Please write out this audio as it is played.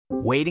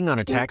Waiting on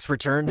a tax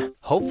return?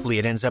 Hopefully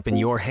it ends up in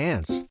your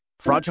hands.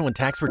 Fraudulent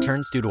tax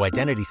returns due to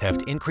identity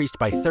theft increased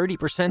by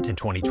 30% in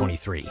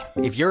 2023.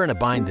 If you're in a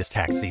bind this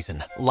tax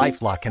season,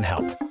 LifeLock can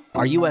help.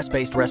 Our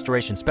U.S.-based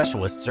restoration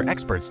specialists are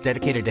experts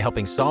dedicated to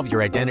helping solve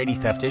your identity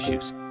theft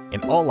issues.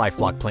 And all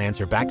LifeLock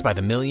plans are backed by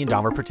the $1 Million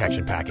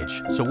Protection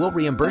Package. So we'll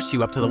reimburse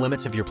you up to the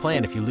limits of your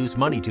plan if you lose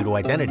money due to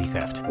identity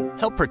theft.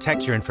 Help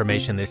protect your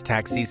information this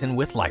tax season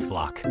with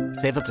LifeLock.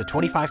 Save up to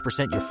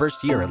 25% your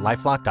first year at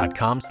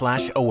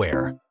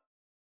LifeLock.com/aware.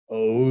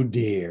 Oh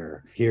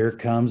dear, here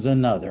comes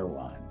another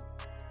one.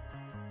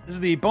 This is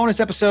the bonus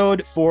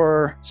episode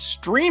for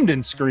Streamed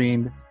and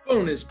Screamed.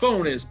 Bonus.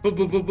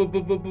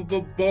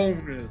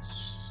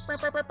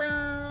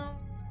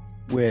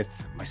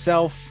 With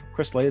myself,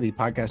 Chris Lay, the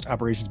podcast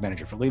operations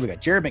manager for Lee. We got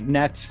Jared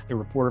McNett, the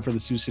reporter for the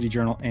Sioux City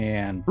Journal,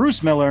 and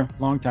Bruce Miller,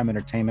 longtime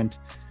entertainment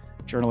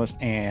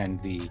journalist and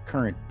the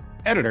current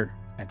editor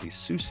at the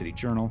Sioux City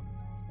Journal.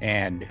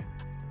 And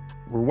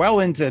we're well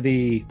into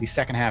the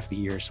second half of the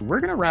year, so we're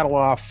going to rattle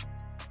off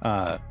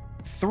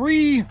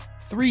three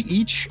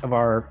each of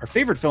our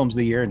favorite films of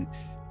the year and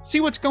see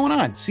what's going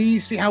on. See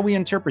how we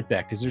interpret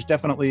that, because there's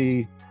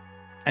definitely,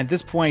 at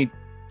this point,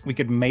 we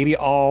could maybe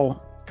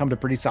all come to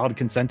pretty solid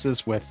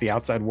consensus with the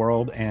outside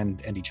world and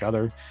each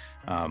other.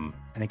 I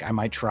think I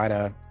might try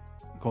to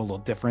go a little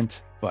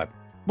different, but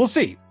we'll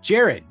see.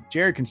 Jared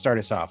can start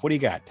us off. What do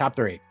you got? Top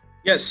three.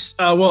 Yes.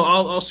 Well,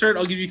 I'll start.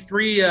 I'll give you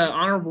three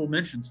honorable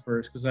mentions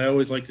first, because I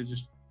always like to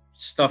just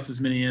stuff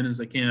as many in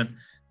as I can.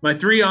 My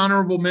three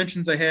honorable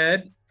mentions I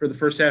had for the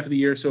first half of the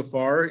year so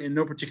far, in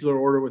no particular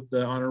order with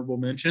the honorable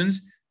mentions.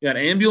 We got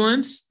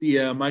Ambulance,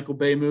 the Michael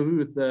Bay movie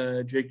with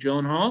Jake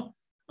Gyllenhaal.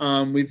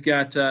 We've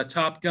got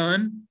Top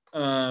Gun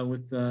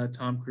with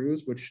Tom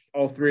Cruise, which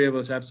all three of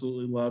us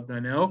absolutely loved, I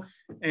know.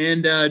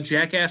 And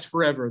Jackass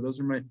Forever. Those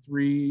are my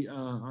three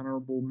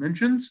honorable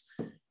mentions.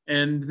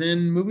 And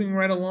then moving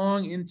right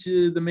along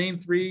into the main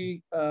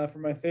three for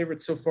my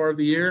favorites so far of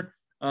the year.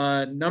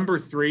 Number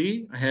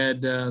three, I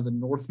had The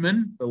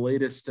Northman, the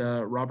latest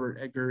Robert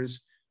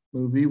Eggers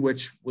movie,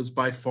 which was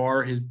by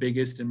far his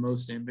biggest and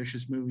most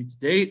ambitious movie to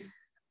date.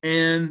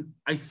 And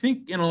I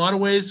think in a lot of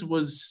ways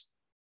was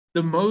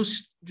the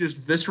most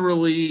just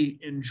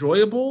viscerally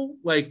enjoyable.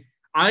 Like,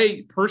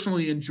 I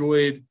personally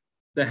enjoyed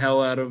the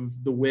hell out of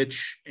The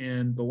Witch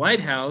and The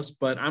Lighthouse,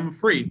 but I'm a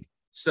freak.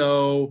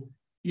 So,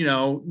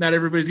 not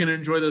everybody's going to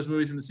enjoy those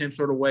movies in the same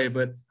sort of way,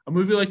 but a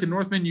movie like The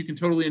Northman, you can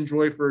totally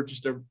enjoy for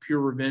just a pure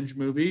revenge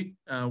movie,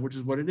 which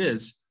is what it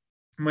is.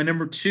 My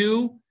number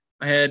two,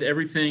 I had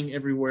Everything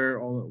Everywhere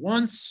All at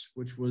Once,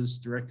 which was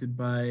directed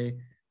by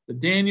the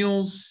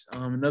Daniels,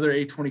 another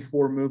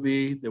A24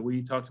 movie that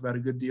we talked about a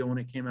good deal when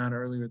it came out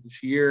earlier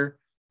this year.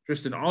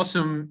 Just an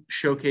awesome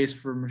showcase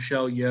for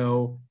Michelle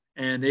Yeoh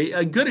and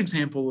a good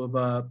example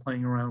of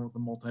playing around with the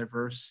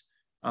multiverse,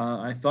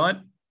 I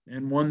thought,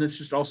 and one that's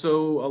just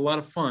also a lot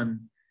of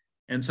fun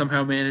and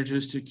somehow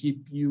manages to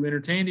keep you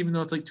entertained, even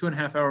though it's like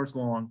 2.5 hours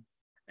long.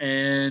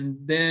 And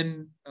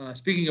then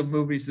speaking of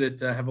movies that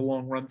have a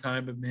long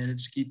runtime but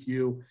manage to keep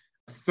you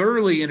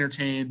thoroughly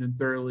entertained and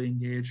thoroughly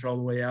engaged all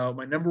the way out,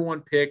 my number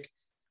one pick,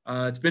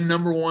 it's been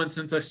number one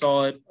since I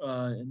saw it,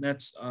 and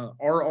that's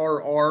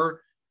RRR,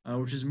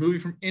 which is a movie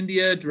from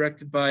India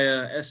directed by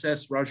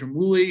S.S.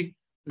 Rajamouli,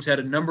 who's had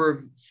a number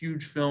of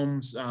huge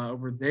films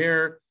over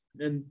there.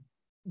 And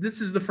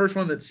this is the first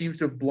one that seems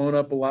to have blown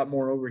up a lot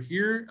more over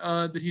here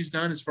that he's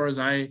done, as far as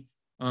I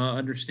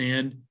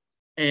understand.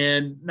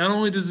 And not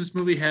only does this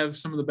movie have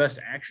some of the best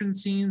action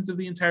scenes of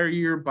the entire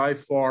year by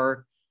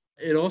far,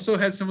 it also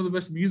has some of the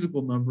best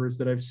musical numbers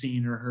that I've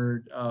seen or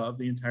heard of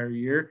the entire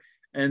year.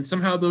 And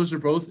somehow those are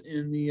both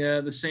in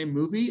the same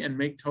movie and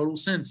make total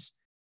sense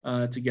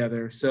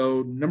together.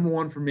 So number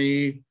one for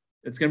me,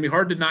 it's going to be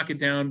hard to knock it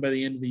down by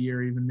the end of the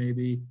year, even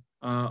maybe.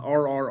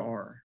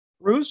 RRR.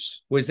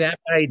 Bruce? Was that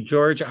by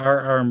George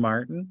R.R.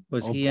 Martin?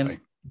 Was he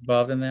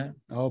involved in that?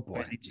 Oh,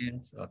 boy.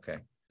 Okay.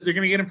 They're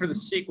going to get him for the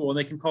sequel, and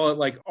they can call it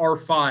like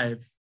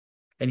R5.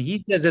 And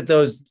he says that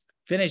those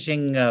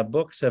finishing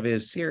books of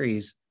his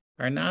series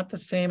are not the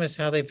same as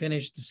how they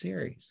finished the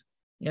series.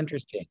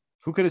 Interesting.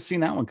 Who could have seen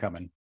that one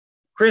coming?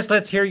 Chris,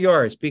 let's hear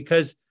yours,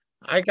 because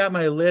I got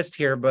my list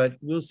here, but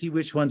we'll see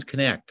which ones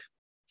connect.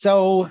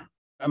 So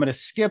I'm going to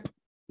skip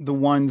the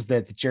ones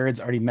that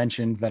Jared's already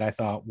mentioned that I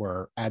thought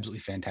were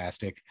absolutely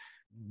fantastic.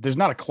 There's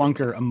not a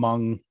clunker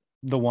among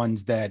the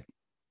ones that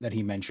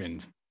he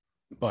mentioned,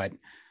 but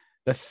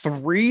the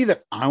three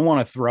that I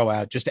want to throw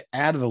out just to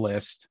add to the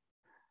list,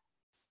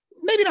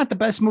 maybe not the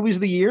best movies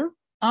of the year,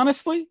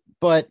 honestly,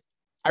 but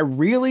I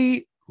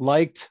really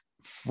liked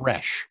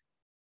Fresh,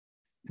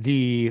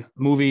 the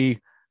movie.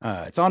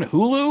 It's on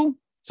Hulu,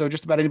 so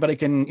just about anybody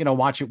can,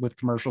 watch it with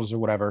commercials or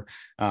whatever.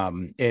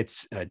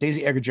 It's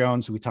Daisy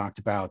Edgar-Jones, who we talked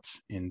about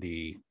in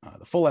the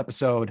full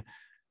episode,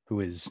 who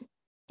is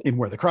in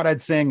Where the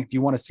Crawdads Sing. If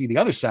you want to see the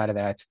other side of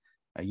that,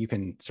 you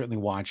can certainly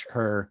watch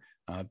her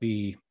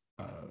be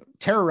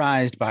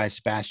terrorized by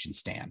Sebastian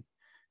Stan.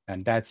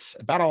 And that's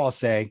about all I'll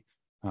say.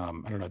 I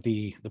don't know.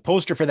 The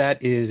poster for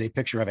that is a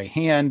picture of a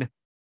hand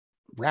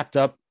wrapped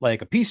up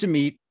like a piece of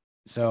meat.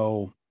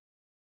 So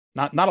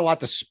not a lot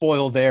to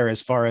spoil there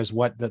as far as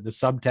what the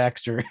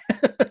subtext or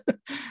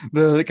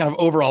the kind of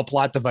overall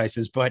plot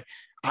devices, but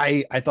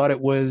I thought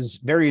it was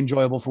very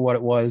enjoyable for what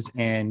it was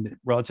and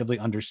relatively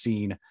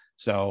underseen.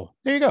 So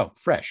there you go.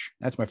 Fresh.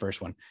 That's my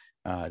first one.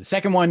 The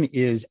second one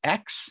is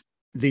X,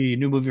 the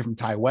new movie from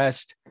Ty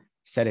West,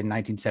 set in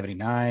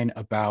 1979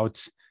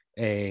 about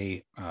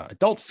a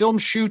adult film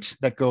shoot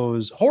that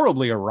goes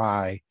horribly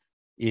awry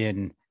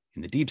in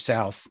the deep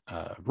South,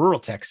 rural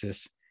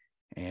Texas.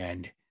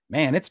 And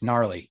man, it's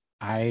gnarly.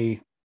 I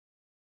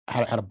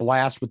had a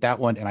blast with that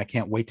one, and I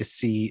can't wait to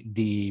see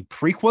the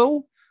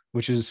prequel,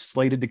 which is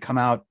slated to come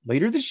out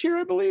later this year,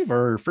 I believe,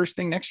 or first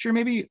thing next year,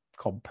 maybe,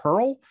 called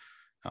Pearl,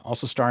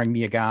 also starring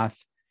Mia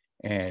Goth.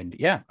 And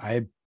yeah,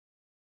 I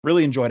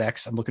really enjoyed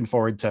X. I'm looking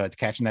forward to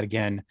catching that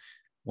again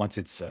once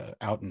it's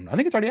out. And I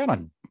think it's already out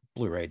on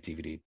Blu-ray,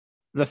 DVD.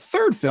 The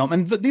third film,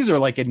 and these are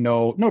like in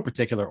no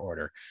particular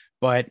order,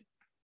 but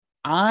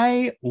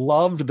I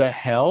loved the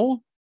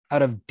hell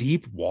out of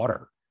Deep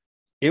Water.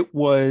 It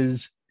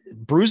was,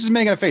 Bruce is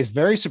making a face,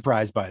 very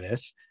surprised by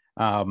this.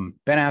 Ben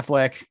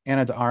Affleck,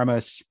 Ana de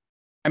Armas.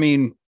 I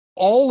mean,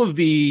 all of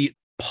the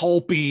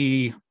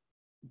pulpy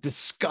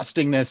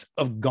disgustingness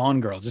of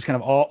Gone Girl, just kind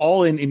of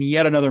all in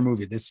yet another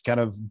movie, this kind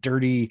of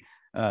dirty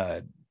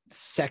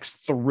sex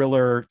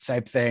thriller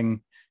type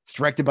thing. It's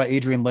directed by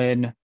Adrian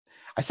Lyne.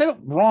 I said it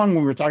wrong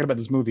when we were talking about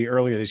this movie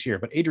earlier this year,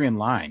 but Adrian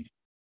Lyne.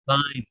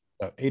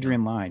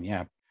 Adrian Lyne,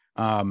 yeah.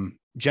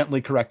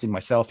 Gently correcting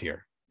myself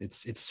here.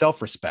 It's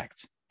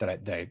self-respect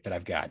that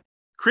I've got.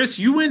 Chris,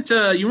 you went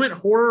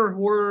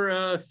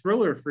horror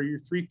thriller for your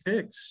 3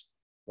 picks.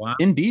 Wow.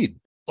 Indeed.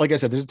 Like I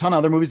said, there's a ton of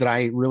other movies that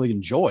I really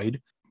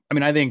enjoyed. I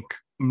mean, I think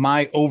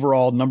my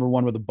overall number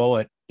one with a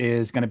bullet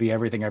is going to be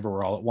Everything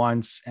Everywhere All at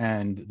Once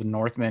and The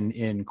Northman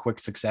in quick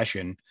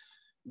succession.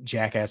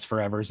 Jackass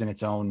Forever's in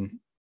its own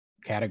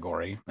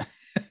category,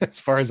 as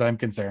far as I'm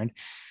concerned.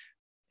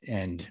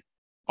 And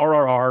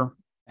RRR.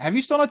 Have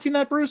you still not seen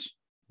that, Bruce?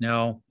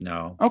 No.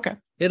 Okay.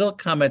 It'll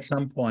come at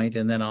some point,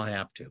 and then I'll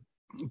have to.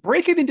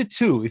 Break it into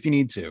 2 if you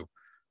need to.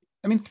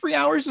 I mean, 3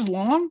 hours is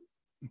long,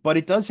 but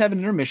it does have an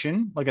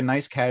intermission, like a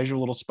nice casual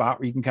little spot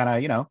where you can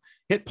kind of,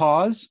 hit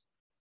pause,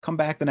 come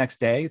back the next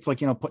day. It's like,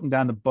 putting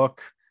down a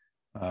book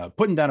at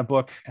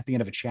the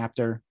end of a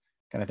chapter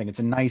kind of thing. It's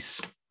a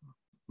nice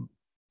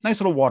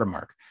little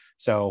watermark.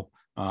 So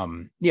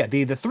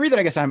the 3 that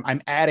I guess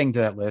I'm adding to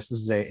that list, this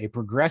is a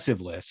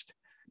progressive list,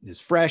 is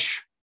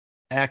Fresh,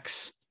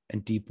 X,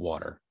 and Deep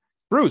Water.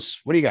 Bruce,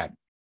 what do you got?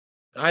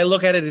 I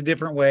look at it a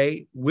different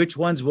way. Which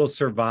ones will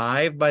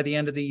survive by the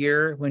end of the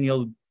year when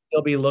you'll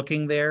be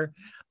looking there?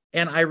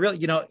 And I really,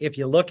 if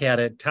you look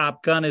at it,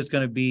 Top Gun is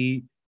going to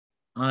be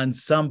on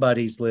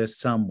somebody's list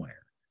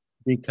somewhere,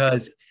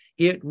 because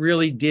it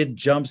really did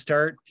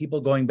jumpstart people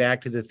going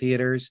back to the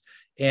theaters.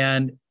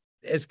 And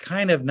as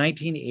kind of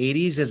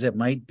 1980s as it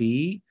might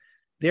be,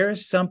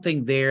 there's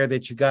something there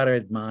that you got to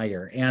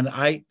admire. And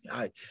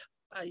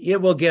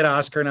it will get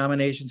Oscar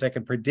nominations. I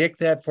can predict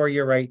that for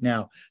you right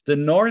now. The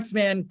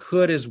Northman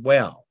could as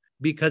well,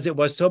 because it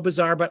was so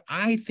bizarre, but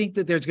I think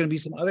that there's going to be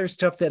some other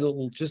stuff that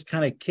will just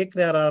kind of kick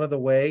that out of the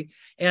way.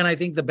 And I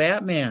think the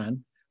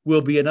Batman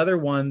will be another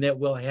one that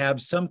will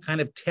have some kind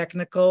of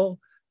technical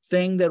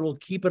thing that will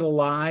keep it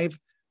alive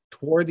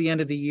toward the end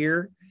of the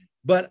year.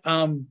 But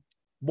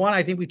one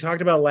I think we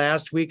talked about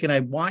last week, and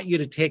I want you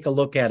to take a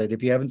look at it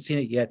if you haven't seen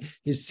it yet,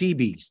 is Sea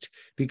Beast,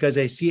 because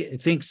I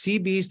think Sea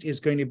Beast is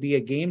going to be a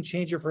game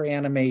changer for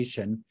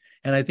animation.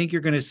 And I think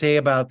you're going to say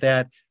about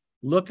that,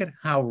 look at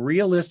how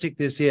realistic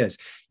this is.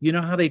 You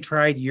know how they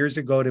tried years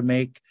ago to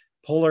make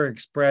Polar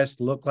Express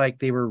look like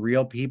they were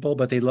real people,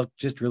 but they look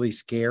just really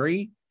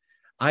scary?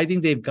 I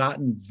think they've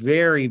gotten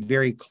very,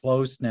 very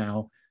close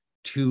now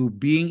to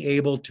being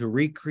able to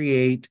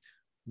recreate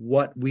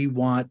what we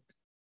want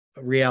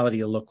reality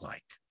to look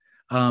like.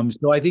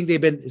 So I think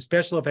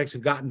special effects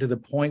have gotten to the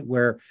point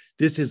where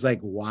this is like,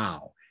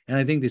 wow. And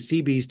I think the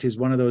Sea Beast is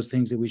one of those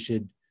things that we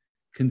should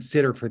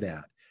consider for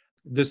that.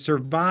 The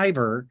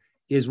Survivor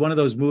is one of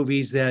those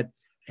movies that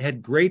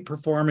had great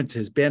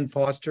performances, Ben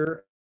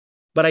Foster.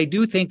 But I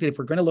do think that if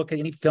we're going to look at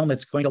any film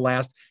that's going to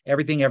last,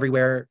 Everything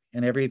Everywhere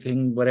and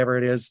everything, whatever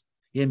it is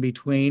in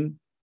between,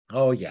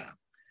 oh yeah,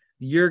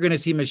 you're going to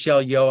see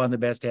Michelle Yeoh on the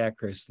Best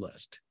Actress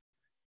list.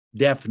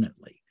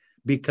 Definitely.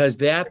 Because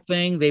that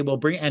thing they will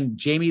bring, and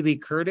Jamie Lee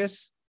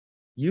Curtis,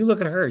 you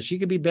look at her, she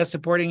could be Best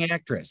Supporting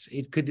Actress.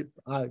 It could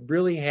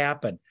really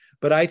happen.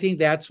 But I think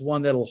that's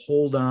one that'll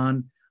hold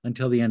on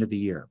until the end of the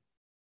year.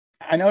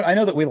 I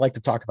know that we like to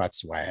talk about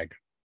swag.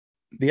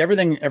 The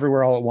Everything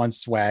Everywhere All at Once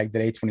swag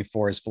that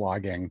A24 is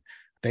flogging.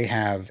 They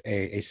have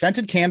a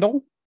scented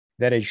candle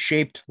that is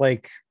shaped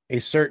like a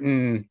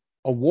certain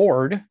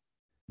award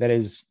that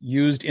is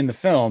used in the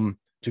film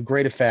to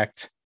great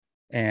effect.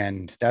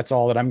 And that's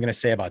all that I'm going to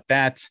say about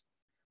that.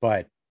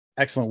 But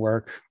excellent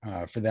work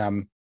for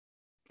them.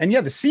 And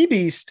yeah, the Sea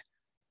Beast,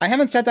 I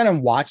haven't sat down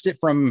and watched it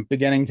from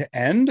beginning to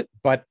end,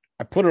 but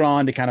I put it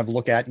on to kind of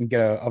look at and get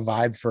a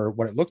vibe for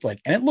what it looked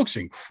like. And it looks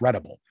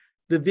incredible.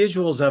 The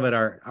visuals of it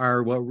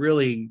are what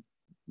really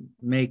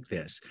make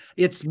this.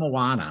 It's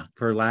Moana,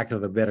 for lack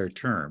of a better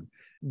term,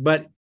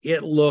 but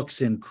it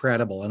looks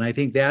incredible. And I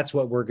think that's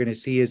what we're going to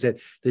see, is that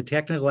the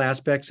technical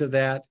aspects of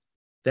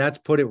that's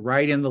put it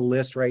right in the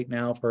list right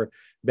now for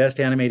best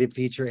animated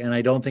feature. And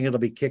I don't think it'll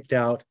be kicked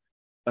out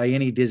by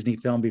any Disney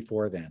film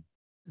before then.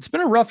 It's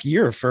been a rough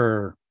year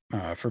for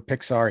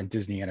Pixar and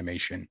Disney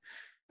animation.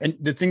 And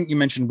the thing you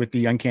mentioned with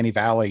the Uncanny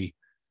Valley,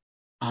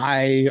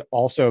 I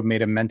also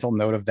made a mental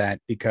note of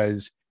that,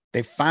 because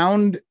they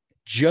found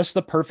just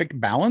the perfect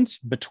balance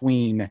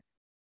between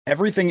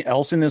everything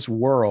else in this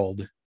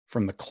world,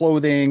 from the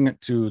clothing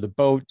to the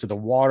boat to the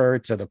water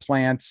to the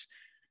plants,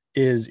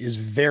 is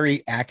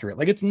very accurate.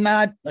 Like, it's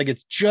not like,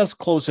 it's just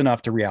close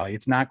enough to reality.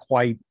 It's not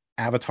quite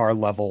Avatar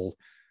level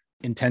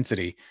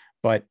intensity,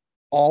 but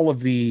all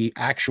of the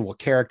actual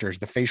characters,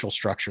 the facial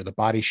structure, the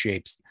body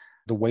shapes,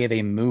 the way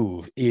they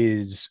move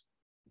is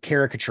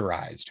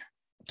caricaturized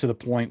to the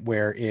point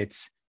where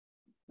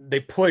they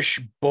push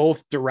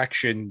both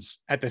directions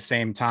at the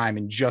same time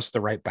in just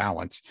the right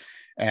balance.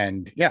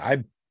 And yeah,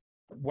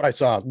 what I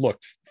saw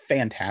looked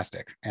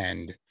fantastic.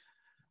 And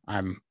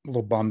I'm a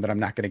little bummed that I'm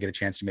not going to get a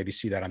chance to maybe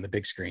see that on the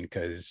big screen,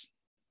 because,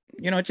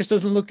 it just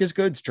doesn't look as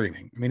good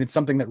streaming. I mean, it's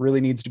something that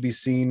really needs to be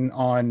seen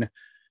on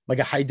like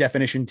a high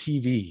definition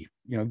TV,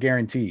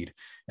 guaranteed,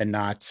 and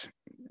not,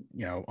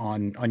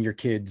 on your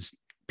kid's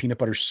peanut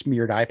butter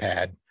smeared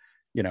iPad,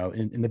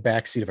 in the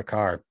back seat of a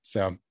car.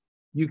 So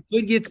you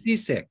could get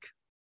seasick.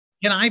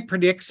 Can I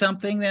predict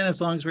something then, as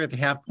long as we're at the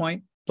half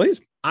point?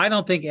 Please. I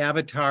don't think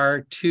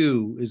Avatar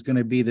 2 is going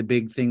to be the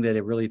big thing that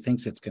it really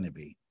thinks it's going to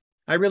be.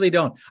 I really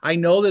don't. I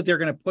know that they're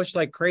going to push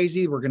like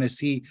crazy. We're going to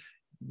see,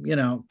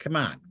 come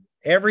on,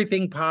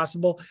 everything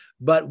possible.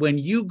 But when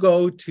you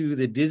go to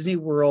the Disney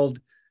World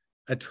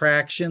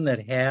attraction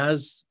that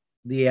has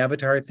the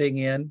Avatar thing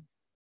in,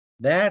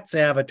 that's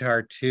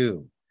Avatar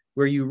 2,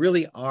 where you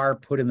really are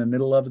put in the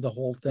middle of the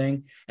whole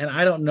thing. And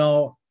I don't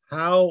know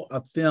how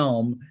a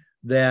film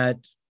that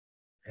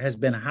has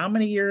been how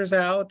many years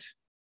out?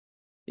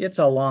 It's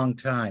a long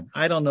time.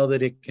 I don't know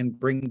that it can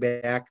bring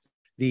back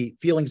the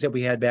feelings that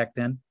we had back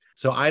then.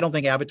 So I don't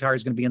think Avatar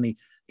is going to be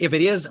if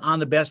it is on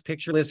the best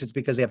picture list, it's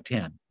because they have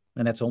 10.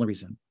 And that's the only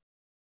reason.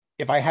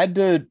 If I had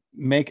to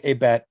make a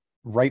bet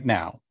right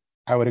now,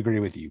 I would agree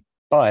with you.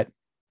 But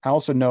I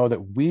also know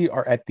that we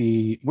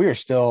are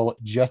still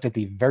just at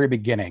the very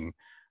beginning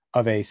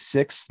of a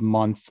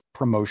 6-month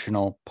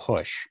promotional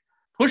push.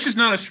 Push is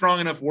not a strong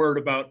enough word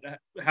about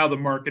how the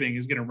marketing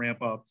is going to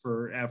ramp up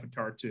for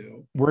Avatar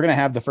 2. We're going to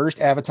have the first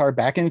Avatar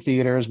back in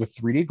theaters with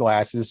 3D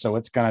glasses. So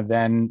it's going to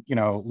then,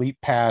 leap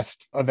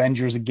past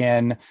Avengers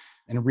again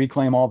and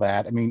reclaim all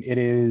that. I mean, it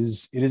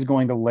is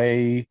going to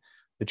lay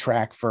the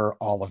track for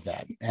all of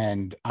that.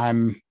 And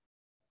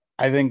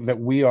I think that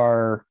we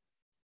are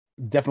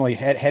definitely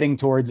heading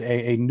towards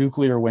a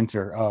nuclear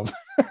winter of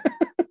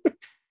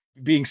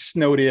being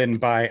snowed in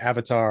by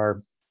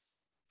Avatar.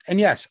 And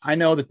yes, I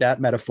know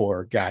that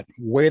metaphor got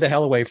way the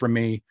hell away from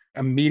me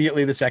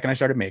immediately the second I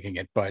started making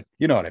it, but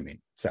you know what I mean.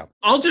 So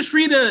I'll just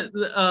read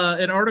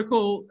an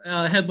article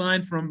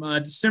headline from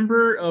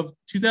December of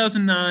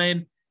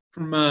 2009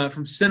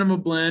 from Cinema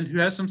Blend, who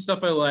has some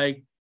stuff I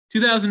like.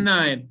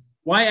 2009,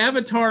 why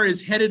Avatar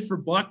is headed for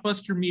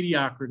blockbuster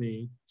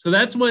mediocrity. So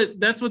that's what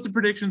the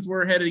predictions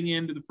were heading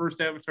into the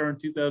first Avatar in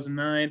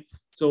 2009.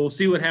 So we'll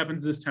see what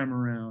happens this time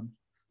around.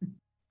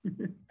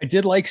 I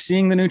did like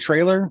seeing the new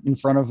trailer in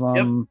front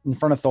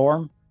of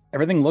Thor.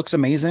 Everything looks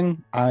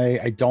amazing.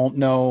 I don't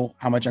know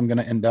how much I'm going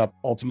to end up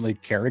ultimately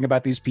caring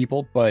about these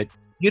people, but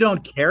you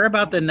don't care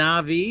about the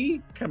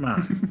Na'vi? Come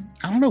on.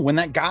 I don't know, when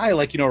that guy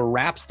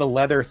wraps the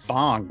leather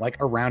thong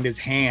around his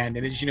hand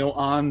and is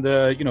on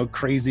the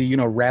crazy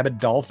rabid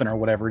dolphin or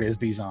whatever it is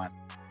that he's on.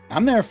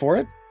 I'm there for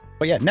it.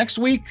 But yeah, next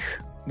week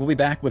we'll be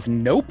back with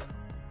Nope.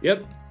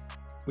 Yep.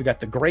 We got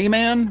The Gray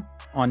Man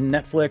on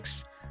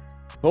Netflix,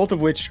 both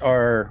of which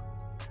are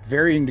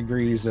varying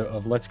degrees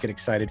of let's get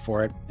excited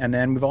for it. And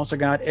then we've also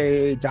got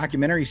a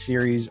documentary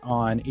series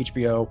on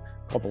HBO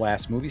called The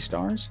Last Movie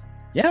Stars.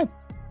 Yeah,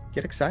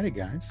 get excited,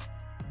 guys.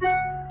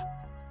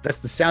 That's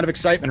the sound of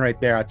excitement right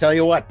there. I'll tell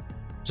you what.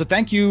 So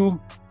thank you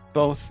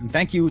both. And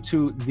thank you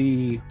to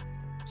the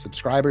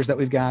subscribers that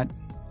we've got,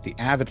 the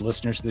avid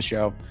listeners to the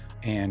show.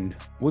 And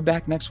we'll be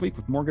back next week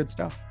with more good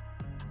stuff.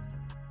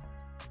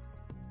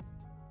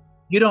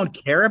 You don't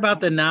care about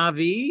the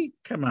Na'vi?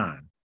 Come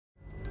on.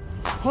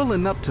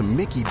 Pulling up to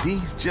Mickey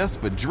D's just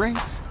for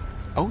drinks?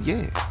 Oh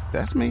yeah,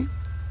 that's me.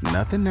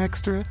 Nothing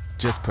extra,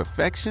 just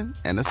perfection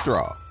and a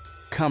straw.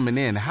 Coming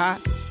in hot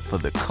for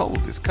the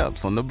coldest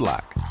cups on the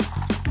block.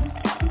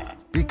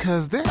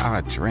 Because there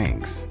are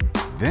drinks.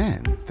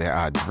 Then there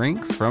are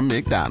drinks from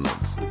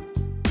McDonald's.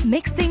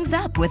 Mix things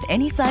up with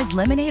any size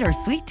lemonade or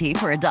sweet tea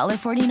for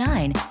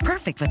 $1.49.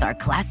 Perfect with our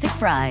classic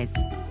fries.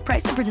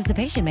 Price and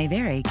participation may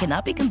vary.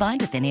 Cannot be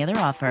combined with any other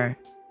offer.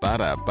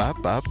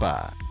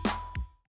 Ba-da-ba-ba-ba.